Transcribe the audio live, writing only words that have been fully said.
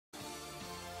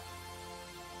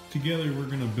Together we're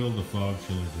gonna build a fog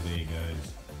chiller today,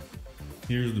 guys.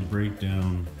 Here's the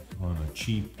breakdown on a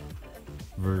cheap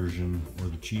version, or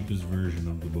the cheapest version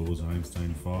of the BOSE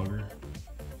EINSTEIN fogger.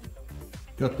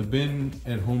 Got the bin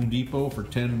at Home Depot for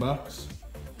 10 bucks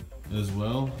as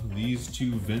well. These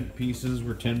two vent pieces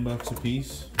were 10 bucks a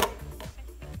piece.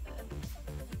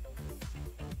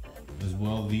 As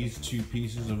well, these two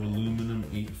pieces of aluminum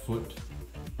 8-foot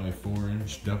by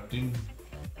 4-inch ducting,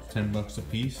 10 bucks a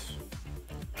piece.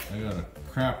 I got a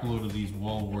crap load of these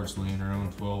wall warts laying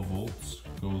around, 12 volts.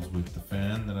 Goes with the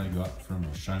fan that I got from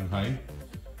Shanghai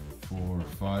for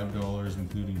 $5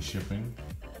 including shipping.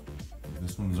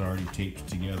 This one's already taped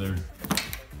together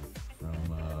from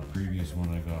a previous one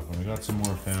I got, but I got some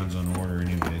more fans on order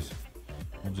anyways.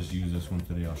 We'll just use this one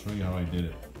today. I'll show you how I did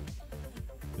it.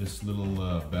 This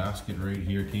little basket right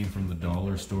here came from the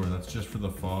dollar store. That's just for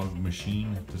the fog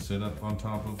machine to sit up on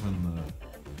top of, and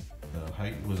the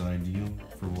height was ideal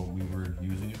for what we were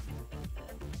using it for.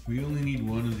 We only need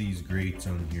one of these grates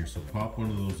on here, so pop one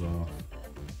of those off.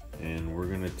 And we're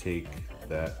gonna take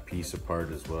that piece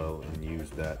apart as well and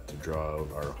use that to draw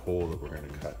out our hole that we're gonna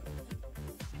cut.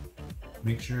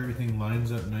 Make sure everything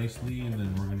lines up nicely, and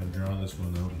then we're gonna draw this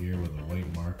one out here with a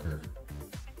white marker.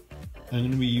 I'm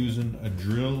gonna be using a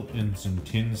drill and some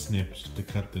tin snips to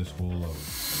cut this hole out.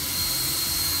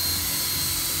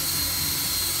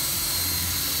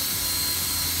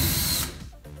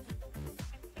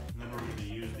 And then we're gonna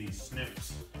use these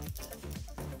snips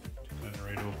to cut it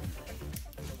right open.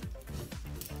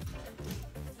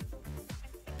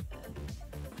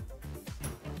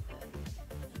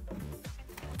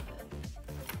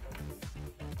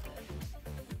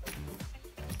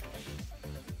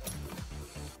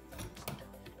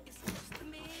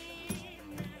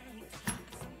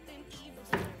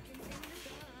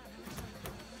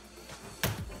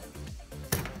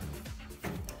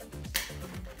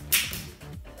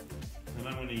 And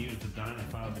I'm going to use the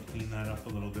Dynafile to clean that up a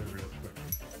little bit real quick.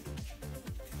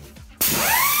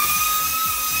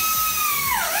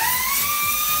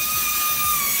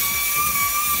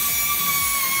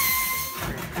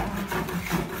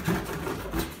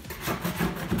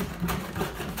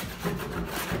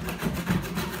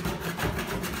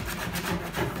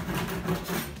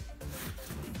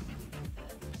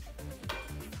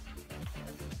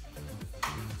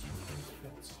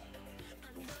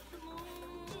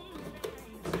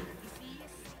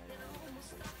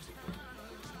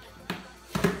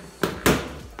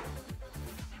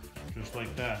 Just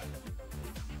like that.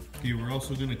 Okay, we're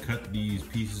also going to cut these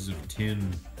pieces of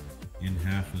tin in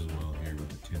half as well here with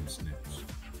the tin snips.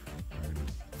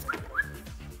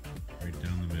 Right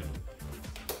down the middle.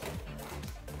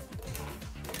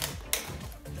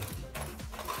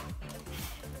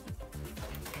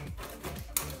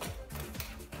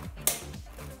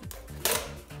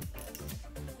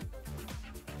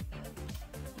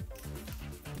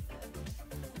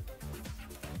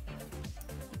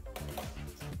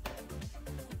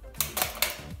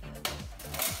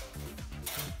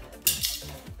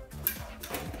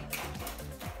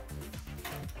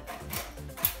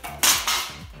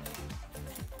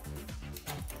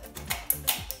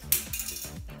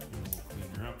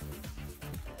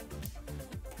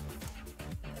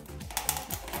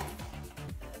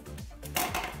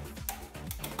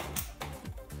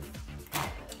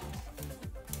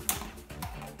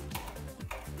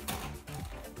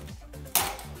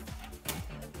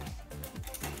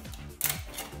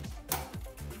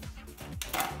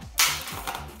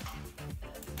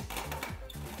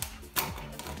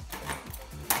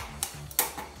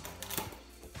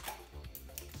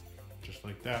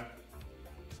 Like that.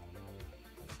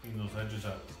 Clean those edges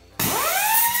up.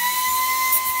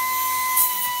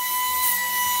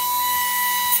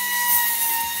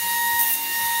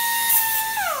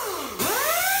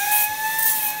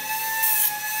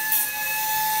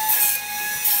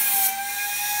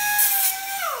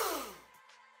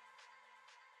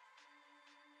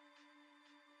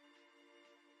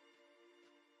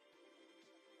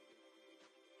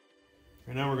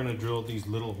 And now we're going to drill these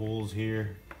little holes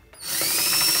here.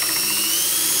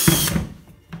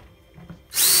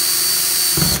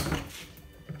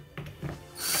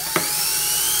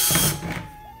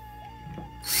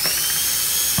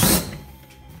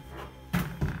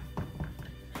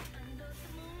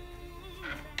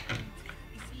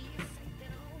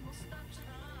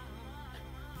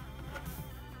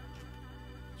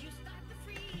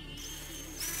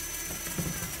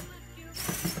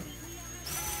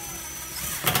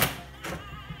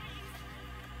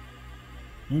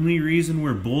 Only reason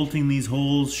we're bolting these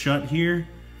holes shut here,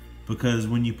 because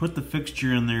when you put the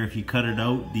fixture in there, if you cut it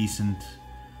out decent,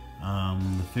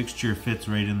 The fixture fits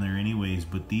right in there anyways,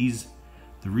 but the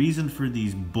reason for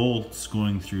these bolts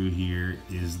going through here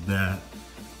is that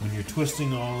when you're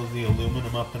twisting all of the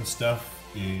aluminum up and stuff,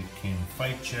 it can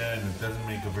fight you and it doesn't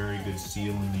make a very good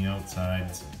seal in the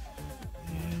outsides.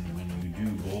 And when you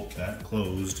do bolt that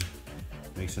closed,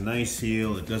 it makes a nice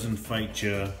seal, it doesn't fight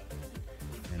you,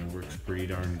 and it works pretty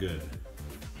darn good.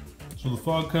 So the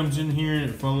fog comes in here and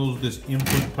it follows this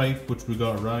input pipe, which we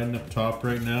got riding up top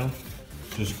right now.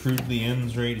 Just crude the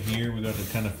ends right here. We got it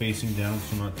kind of facing down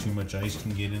so not too much ice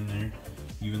can get in there,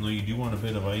 even though you do want a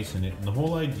bit of ice in it. And the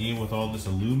whole idea with all this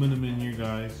aluminum in here,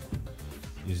 guys,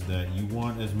 is that you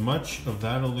want as much of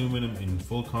that aluminum in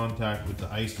full contact with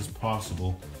the ice as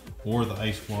possible, or the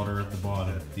ice water at the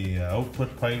bottom. The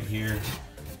output pipe here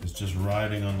is just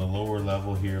riding on the lower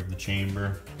level here of the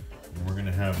chamber, and we're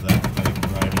gonna have that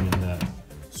pipe riding in that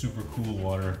super cool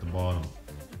water at the bottom.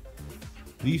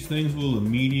 These things will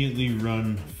immediately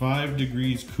run 5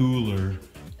 degrees cooler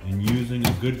in using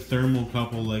a good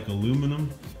thermocouple like aluminum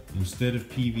instead of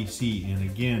PVC. And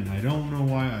again, I don't know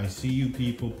why I see you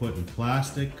people putting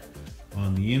plastic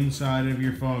on the inside of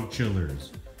your fog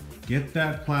chillers. Get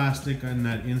that plastic and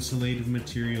that insulated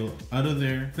material out of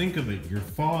there. Think of it, your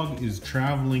fog is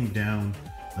traveling down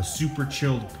a super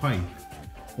chilled pipe,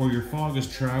 or your fog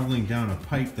is traveling down a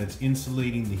pipe that's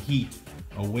insulating the heat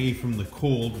away from the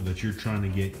cold that you're trying to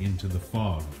get into the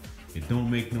fog. It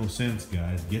don't make no sense,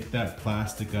 guys. Get that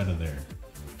plastic out of there.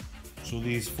 So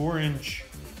these 4-inch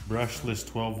brushless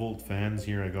 12-volt fans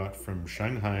here I got from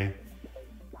Shanghai.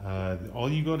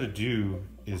 All you got to do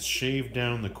is shave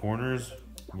down the corners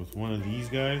with one of these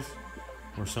guys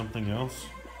or something else.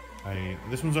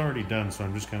 This one's already done, so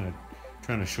I'm just kind of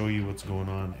trying to show you what's going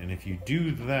on. And if you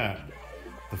do that,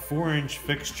 the 4-inch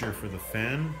fixture for the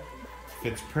fan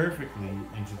fits perfectly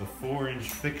into the 4-inch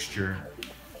fixture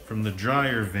from the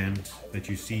dryer vent that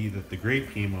you see that the grate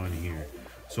came on here.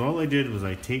 So all I did was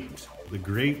I taped the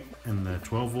grate and the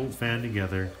 12-volt fan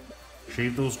together,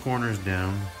 shaved those corners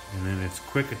down, and then it's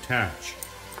quick attach,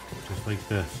 just like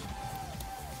this.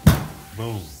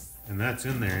 Boom. And that's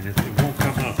in there, and it won't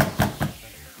come up.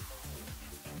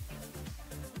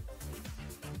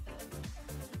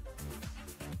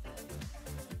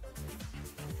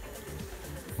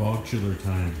 Fog chiller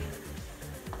time.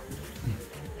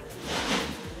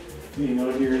 Being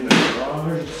out here in the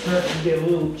garage, it's starting to get a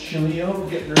little chilly out,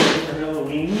 getting ready for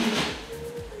Halloween.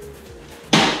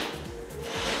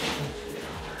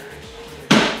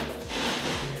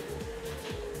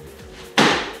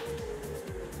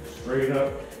 Straight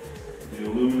up, the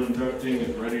aluminum ducting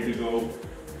is ready to go.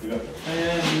 We got the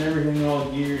fan and everything all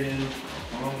geared in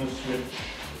on the switch.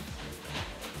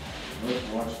 Let's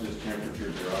watch this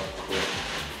temperature drop quick.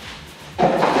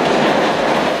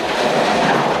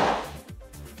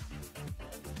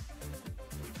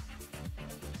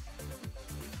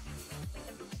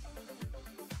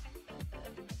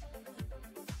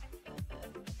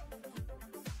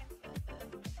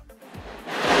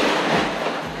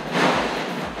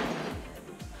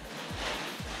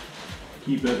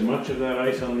 Keep as much of that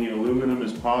ice on the aluminum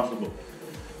as possible.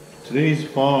 Today's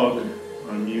fog,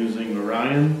 I'm using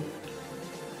Orion,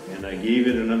 and I gave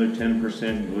it another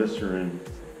 10% glycerin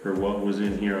for what was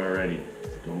in here already.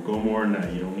 Don't go more than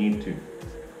that, you don't need to.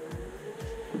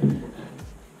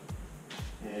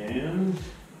 And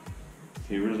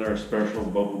here's our special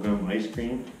bubblegum ice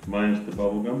cream. Mine's the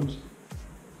bubblegums.